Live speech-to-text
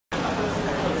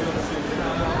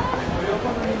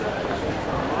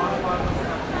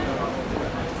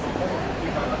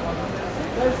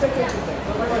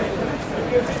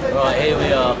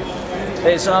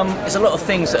There's a lot of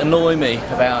things that annoy me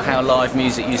about how live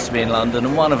music used to be in London,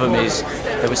 and one of them is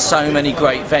there were so many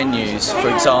great venues. For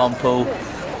example,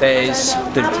 there's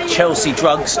the Chelsea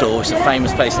Drugstore, which is a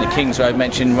famous place in the King's Road,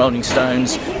 mentioned Rolling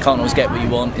Stones, Can't Always Get What You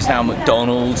Want, is now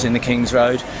McDonald's in the King's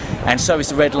Road. And so is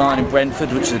the Red Lion in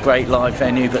Brentford, which is a great live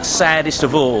venue. But saddest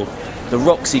of all, the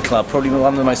Roxy Club, probably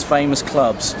one of the most famous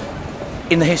clubs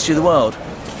in the history of the world,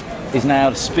 is now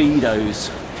the Speedo's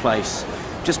place.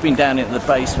 Just been down into the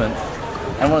basement.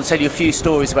 And I want to tell you a few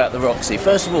stories about the Roxy.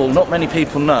 First of all, not many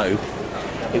people know,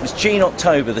 it was Gene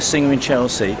October, the singer in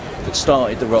Chelsea, that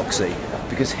started the Roxy.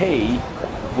 Because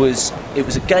it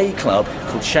was a gay club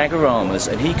called Shagaramas,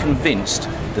 and he convinced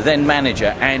the then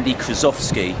manager Andy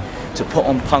Krasovsky to put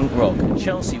on punk rock, and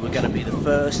Chelsea were going to be the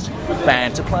first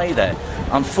band to play there.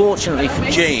 Unfortunately for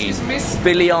Gene,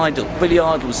 Billy Idol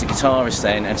was the guitarist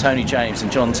then, and Tony James and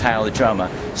John Tower the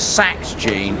drummer sacked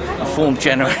Gene and formed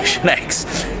Generation X,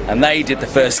 and they did the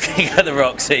first gig at the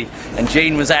Roxy, and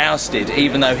Gene was ousted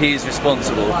even though he is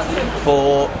responsible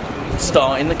for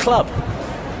starting the club.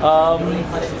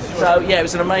 So yeah, it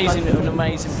was an amazing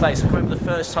place. I remember the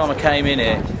first time I came in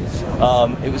here,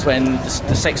 it was when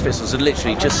the Sex Pistols had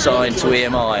literally just signed to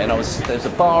EMI, and there was a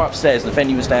bar upstairs, and the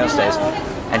venue was downstairs,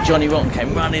 and Johnny Rotten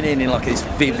came running in like this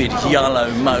vivid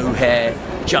yellow mohair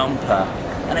jumper,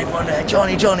 and everyone there,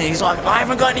 Johnny, he's like, I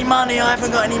haven't got any money.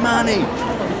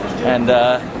 And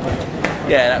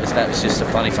yeah, that was just a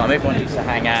funny time. Everyone used to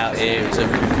hang out here. It was a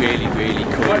really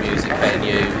cool music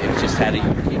venue. It just had it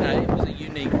was a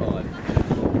unique vibe.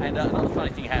 And another funny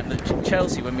thing happened at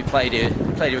Chelsea when we played here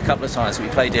a couple of times. We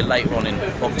played here later on in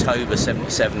October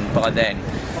 '77. By then,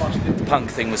 the punk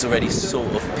thing was already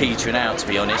sort of petering out, to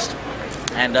be honest.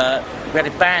 And we had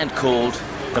a band called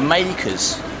The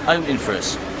Makers opening for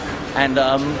us. And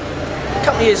a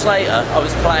couple of years later, I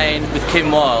was playing with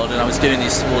Kim Wilde, and I was doing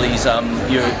all these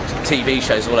TV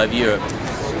shows all over Europe.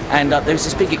 And there was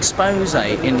this big expose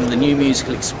in the New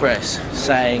Musical Express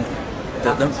saying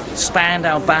that the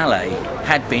Spandau Ballet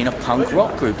had been a punk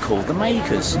rock group called The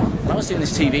Makers. And I was doing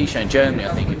this TV show in Germany,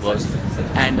 I think it was,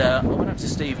 and I went up to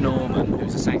Steve Norman,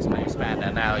 who's a sax player in Spandau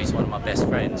now. He's one of my best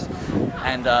friends,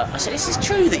 and I said, is this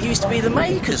true that you used to be The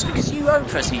Makers, because you wrote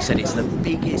for us? And he said, it's the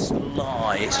biggest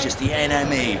lie, it's just the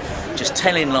enemy, just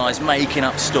telling lies, making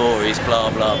up stories,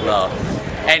 blah blah blah.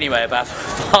 Anyway, about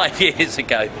 5 years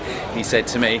ago, he said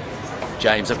to me,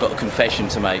 James, I've got a confession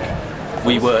to make.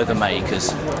 We were The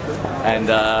Makers. And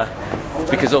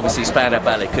because obviously Spandau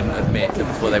Ballet couldn't admit that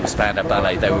before they were Spandau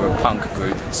Ballet they were a punk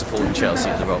group supporting Chelsea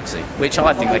at the Roxy, which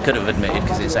I think they could have admitted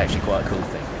because it's actually quite a cool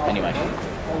thing. Anyway,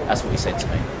 that's what he said to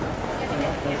me.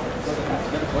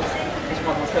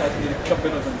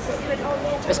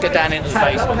 Let's go down into the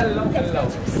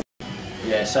basement.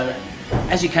 Yeah, so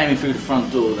as you came in through the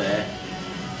front door there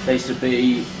used to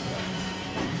be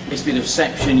the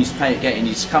reception. You used to pay at getting. You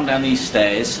used to come down these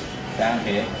stairs down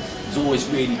here. It was always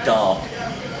really dark.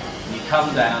 And you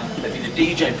come down, there'd be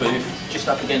the DJ booth just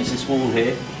up against this wall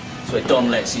here. That's where Don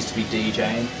Letts used to be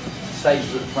DJing. Stage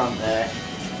was at the front there.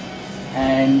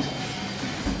 And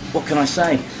what can I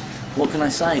say? What can I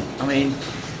say? I mean,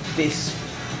 this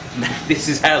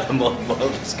is how the modern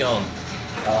world has gone.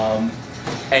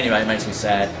 Anyway, it makes me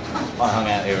sad. I hung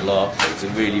out here a lot. It was a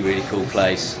really cool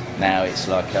place. Now it's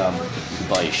like you can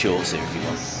buy your shorts here if you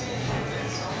want.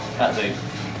 That'll do.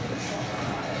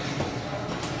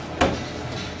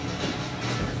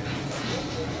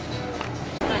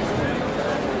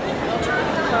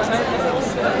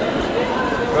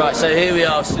 Right, so here we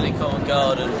are still in Covent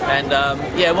Garden, and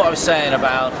yeah, what I was saying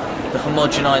about the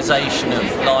homogenisation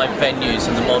of live venues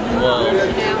in the modern world,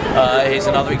 here's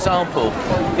another example.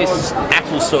 This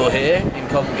Apple store here in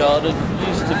Covent Garden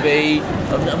used to be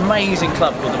an amazing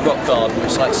club called the Rock Garden,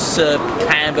 which like served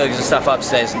hamburgers and stuff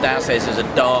upstairs, and downstairs there's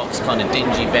a dark, kind of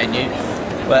dingy venue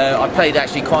where I played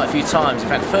actually quite a few times. In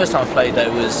fact, the first time I played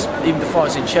there was, even before I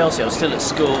was in Chelsea, I was still at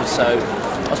school, so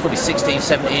I was probably 16,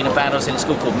 17, a band I was in at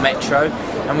school called Metro,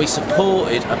 and we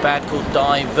supported a band called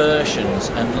Diversions,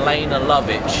 and Lena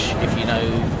Lovitch, if you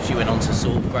know, she went on to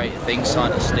sort of greater things,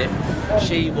 signed to Stiff.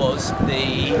 She was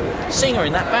the singer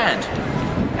in that band.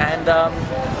 And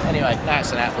anyway,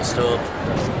 that's an Apple store.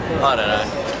 I don't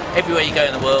know. Everywhere you go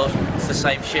in the world, it's the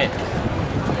same shit.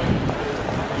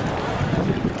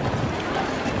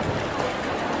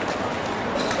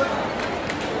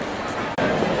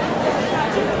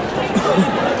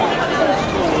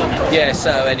 Yeah,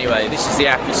 so anyway, this is the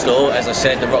Apple store, as I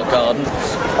said, the Rock Garden.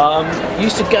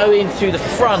 Used to go in through the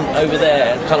front over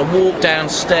there and kind of walk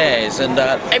downstairs, and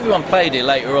everyone played it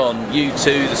later on,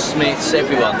 U2, the Smiths,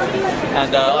 everyone.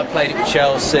 And I played it with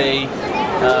Chelsea,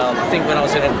 I think when I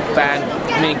was in a band,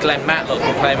 me and Glenn Matlock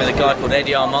were playing with a guy called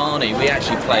Eddie Armani. We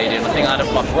actually played in. I think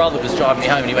my brother was driving me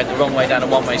home and he went the wrong way down a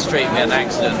one-way street and we had an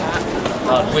accident.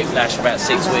 I had whiplash for about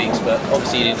 6 weeks, but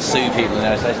obviously he didn't sue people in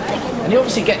those days. And you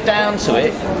obviously get down to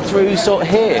it through sort of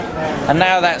here. And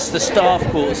now that's the staff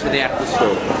quarters for the Apple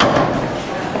store.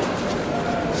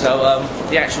 So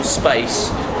the actual space,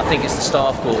 I think it's the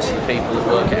staff quarters for the people that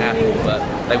work at Apple, but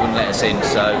they wouldn't let us in,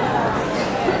 so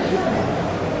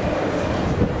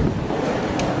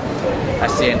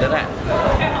that's the end of that.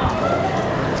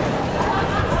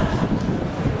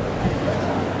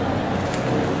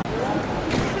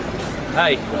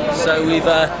 Hey, so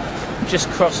we've just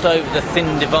crossed over the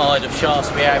thin divide of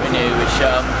Shaftesbury Avenue, which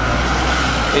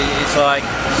it's like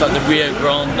the Rio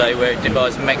Grande where it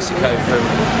divides Mexico from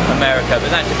America, but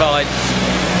that divides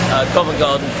Covent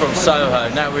Garden from Soho.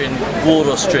 Now we're in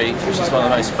Wardour Street, which is one of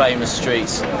the most famous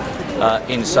streets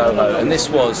in Soho, and this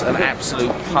was an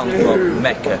absolute punk rock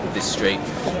mecca, this street.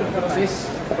 This,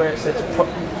 where it says,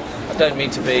 I don't mean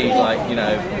to be like, you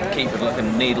know, keep it like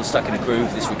a needle stuck in a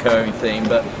groove, this recurring theme,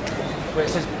 but where it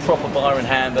says proper Byron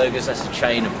Hamburgers, that's a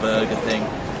chain of burger thing.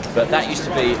 But that used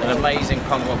to be an amazing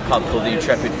punk rock pub called the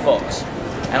Intrepid Fox.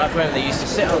 And I remember they used to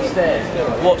sit upstairs,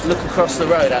 look across the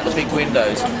road out the big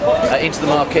windows into the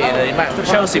marquee. And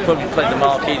Chelsea probably played the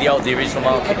marquee, the original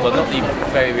marquee, well not the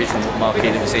very original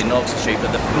marquee that was in Oxford Street,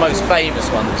 but the most famous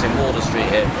one that was in Wardour Street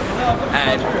here.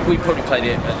 And we probably played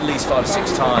it at least 5 or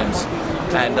 6 times.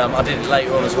 And I did it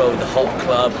later on as well with the Hot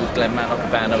Club, with Glenn Matlock, a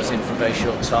band I was in for a very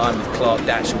short time, with Clark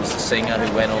Datcher was the singer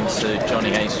who went on to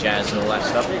Johnny Hayes Jazz and all that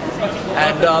stuff.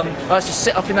 And I used to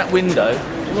sit up in that window,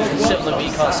 sit on the,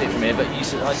 you can't see it from here, but I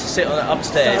used to sit on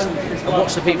upstairs and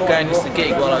watch the people going into the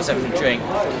gig while I was having a drink,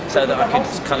 so that I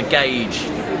could kind of gauge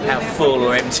how full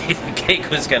or empty the gig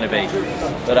was going to be.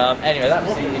 But anyway, that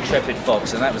was the Intrepid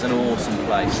Fox, and that was an awesome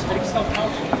place.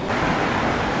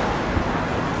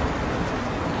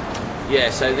 Yeah,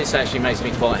 so this actually makes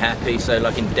me quite happy, so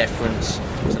like in deference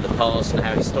to the past and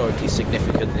how historically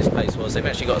significant this place was, they've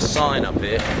actually got a sign up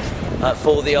here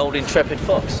for the old Intrepid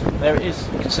Fox. There it is,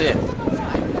 you can see it.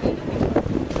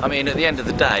 I mean, at the end of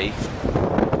the day,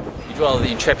 you'd rather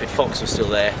the Intrepid Fox was still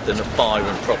there than a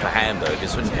Byron proper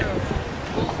hamburgers, wouldn't you?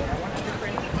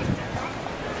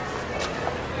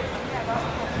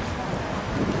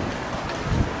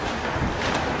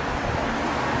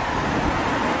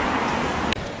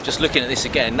 Just looking at this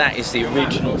again, that is the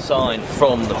original sign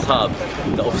from the pub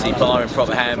that obviously Byron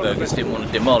Proper Hamburgers didn't want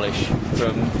to demolish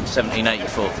from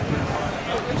 1784.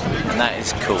 And that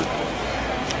is cool.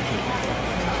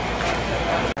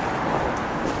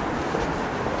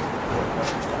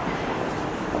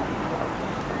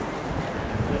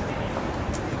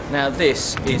 Now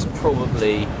this is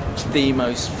probably the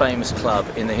most famous club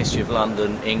in the history of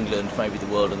London, England, maybe the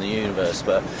world and the universe,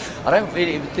 but I don't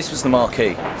really, this was the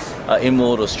marquee in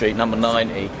Wardour Street, number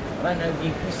 90. I don't know,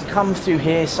 you used to come through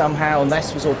here somehow and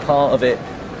this was all part of it,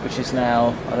 which is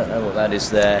now, I don't know what that is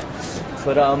there.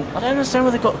 But I don't understand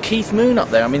why they've got Keith Moon up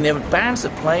there. I mean, there were bands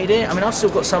that played it. I mean, I've still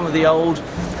got some of the old,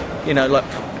 you know, like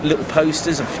little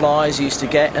posters and flyers you used to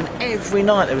get, and every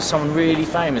night there was someone really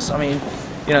famous. I mean,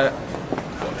 you know,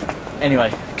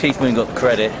 anyway, Keith Moon got the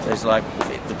credit. There's like,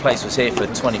 the place was here for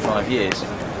 25 years.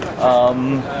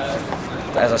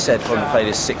 As I said, probably played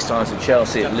this 6 times with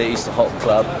Chelsea at least, the Hot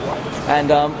Club.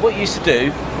 And what you used to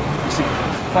do is to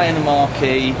play in the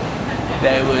marquee.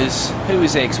 There was, who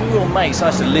was there? Because we were all mates. I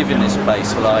used to live in this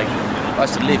place for like, I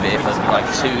used to live here for like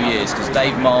 2 years because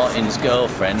Dave Martin's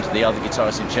girlfriend, the other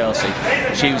guitarist in Chelsea,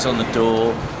 she was on the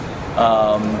door.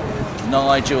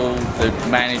 Nigel, the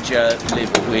manager,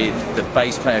 lived with the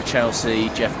bass player of Chelsea,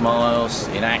 Jeff Miles,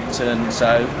 in Acton.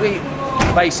 So we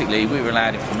were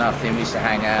allowed in for nothing. We used to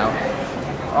hang out.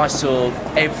 I saw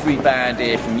every band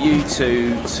here, from U2 to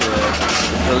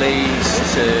the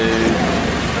Police to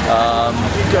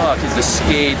God, the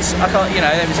Skids. I can't, you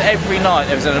know, there was every night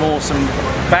there was an awesome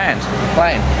band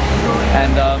playing,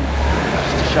 and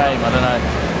it's just a shame. I don't know.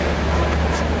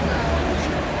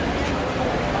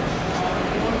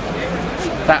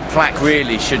 That plaque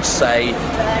really should say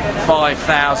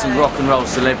 5,000 rock and roll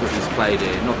celebrities played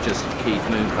here, not just Keith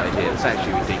Moon played here. It's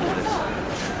actually ridiculous.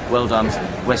 Well done,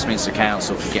 Westminster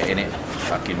Council, for getting it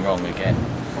fucking wrong again.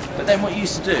 But then what you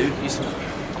used to do, you used to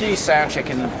do your sound check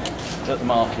at the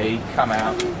marquee, come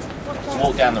out,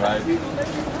 walk down the road.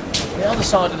 On the other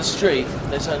side of the street,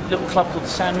 there's a little club called the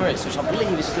San Moritz, which I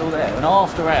believe is still there. And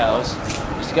after hours,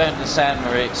 I used to go into the San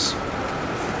Moritz,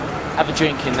 have a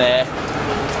drink in there.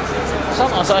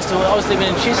 Sometimes I was living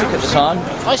in Chiswick at the time,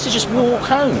 I used to just walk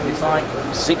home. It's like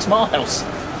 6 miles.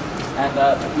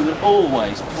 And we would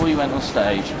always, before you went on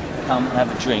stage, come and have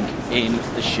a drink in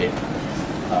the Ship,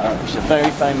 which is a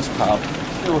very famous pub,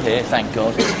 still here, thank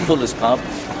God. It's Fuller's pub,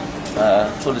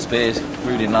 Fuller's beers,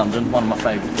 brewed in London, one of my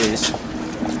favourite beers.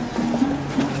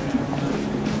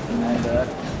 And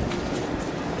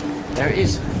there it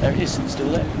is, still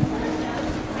there.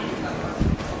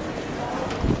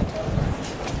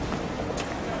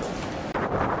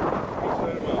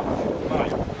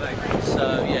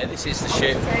 So yeah, this is the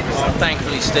Ship. I'm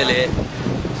thankfully still here.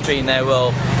 It's been there,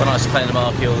 well, when I used to play in the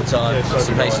marquee all the time. It's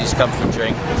the place you used to come for a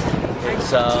drink.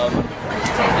 It's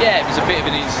yeah, it was a bit of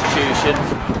an institution.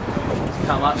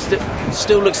 Come up,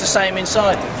 still looks the same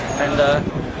inside, and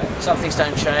some things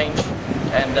don't change,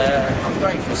 and I'm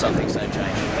grateful some things don't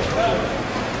change.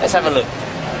 Let's have a look.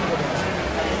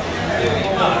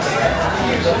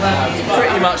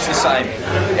 Pretty much the same.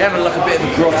 You have a look, a bit of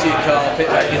a grotty carpet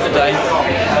back in the day.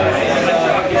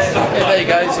 Yeah, there you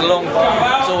go, it's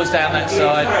always down that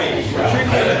side.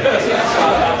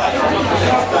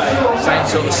 Same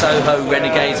sort of Soho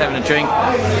renegades having a drink.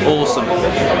 Awesome.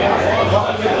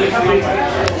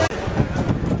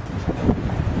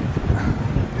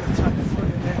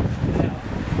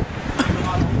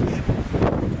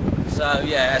 So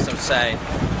yeah, as I was saying,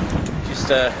 just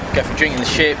go for a drink in the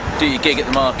Ship, do your gig at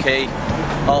the Marquee.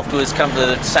 Afterwards, come to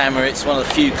the Summer. It's one of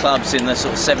the few clubs in the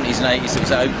sort of 70s and 80s that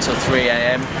was open till 3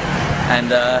 AM,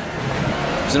 and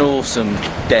it was an awesome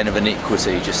den of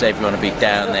iniquity. Just everyone would be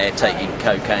down there taking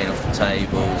cocaine off the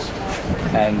tables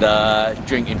and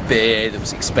drinking beer that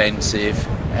was expensive,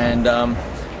 and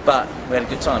but we had a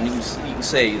good time. You can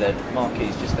see the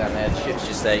Marquee's just down there, the Ship's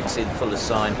just there. You can see the Fuller's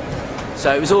sign.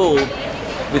 So it was all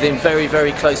within very,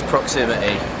 very close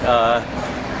proximity.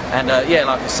 And yeah,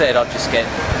 like I said, I'd just get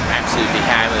absolutely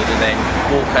hammered and then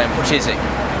walk home to Chiswick,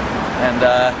 and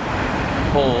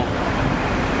or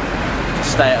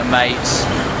just stay at a mate's,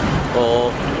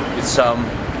 or with some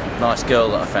nice girl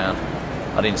that I found.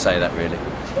 I didn't say that really.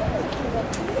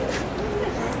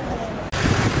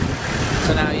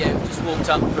 So now, yeah, we've just walked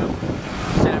up from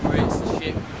Stamford, the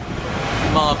Ship,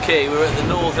 Marquee. We're at the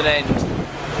northern end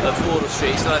of Wardour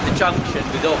Street, so like the junction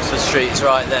with Oxford Street is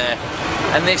right there.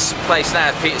 And this place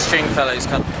now, Peter Stringfellow's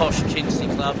Club, posh chintzy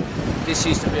club. This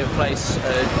used to be a place,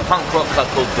 a punk rock club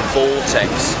called The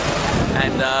Vortex.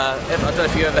 And I don't know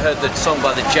if you ever heard the song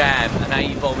by The Jam, An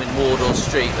A-Bomb in Wardour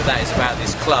Street, but that is about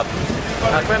this club.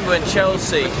 I remember when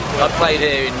Chelsea, I played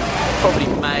here in probably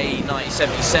May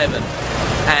 1977,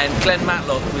 and Glenn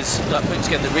Matlock was like, putting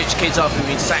together the Rich Kids after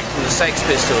being sacked from the Sex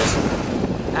Pistols.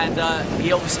 And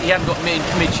he hadn't got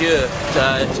mid-year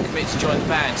to commit to join the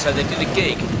band, so they did a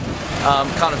gig,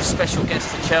 kind of special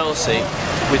guest at Chelsea,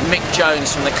 with Mick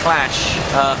Jones from The Clash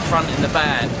fronting the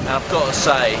band, and I've got to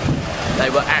say, they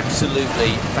were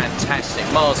absolutely fantastic,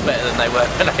 miles better than they were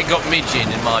when they got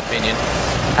midging, in my opinion.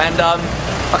 And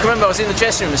I can remember I was in the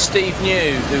dressing room with Steve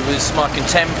New, who was my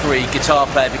contemporary guitar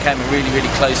player, became a really, really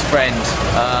close friend,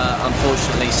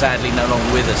 unfortunately, sadly, no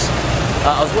longer with us.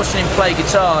 I was watching him play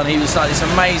guitar, and he was like this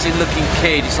amazing looking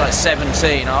kid. He's like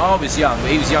 17. I was young,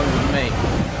 but he was younger than me.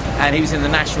 And he was in the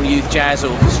National Youth Jazz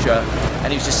Orchestra,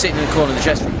 and he was just sitting in the corner of the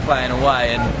dressing room playing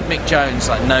away. And Mick Jones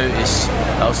like noticed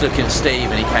I was looking at Steve,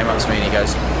 and he came up to me and he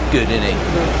goes, "Good, isn't he?"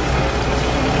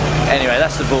 Anyway,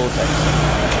 that's the Vortex.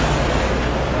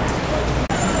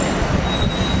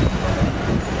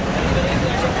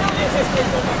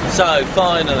 So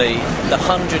finally, the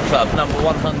 100 Club, number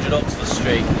 100 Oxford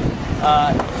Street.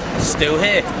 Still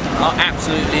here.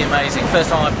 Absolutely amazing. First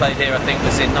time I played here, I think,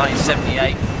 was in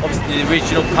 1978. Obviously the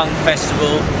original punk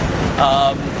festival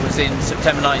was in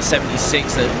September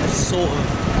 1976, that sort of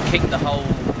kicked the whole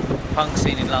punk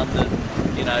scene in London,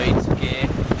 you know, into gear.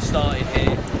 Started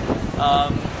here.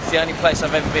 It's the only place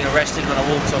I've ever been arrested when I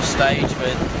walked off stage for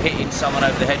hitting someone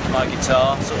over the head with my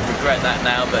guitar. Sort of regret that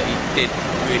now, but he did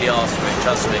really ask for it,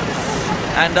 trust me.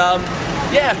 And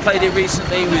yeah, I've played it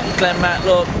recently with Glenn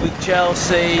Matlock, with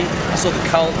Chelsea. I saw the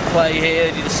Cult play here.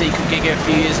 They did a secret gig here a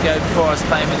few years ago before I was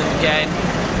playing with them again.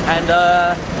 And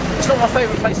it's not my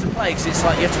favourite place to play, because it's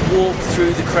like you have to walk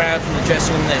through the crowd from the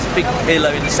dressing room. There's a big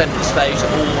pillow in the centre of the stage that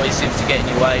always seems to get in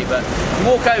your way. But you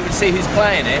walk over and see who's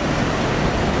playing it.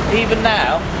 Even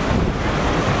now,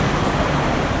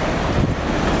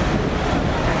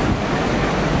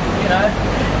 you know,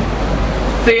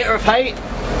 Theatre of Hate,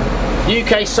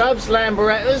 UK Subs,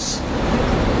 Lamberettas.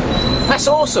 That's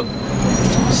awesome.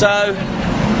 So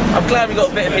I'm glad we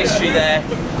got a bit of history there,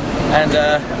 and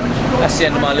that's the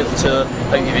end of my little tour.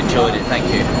 Hope you've enjoyed it. Thank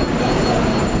you.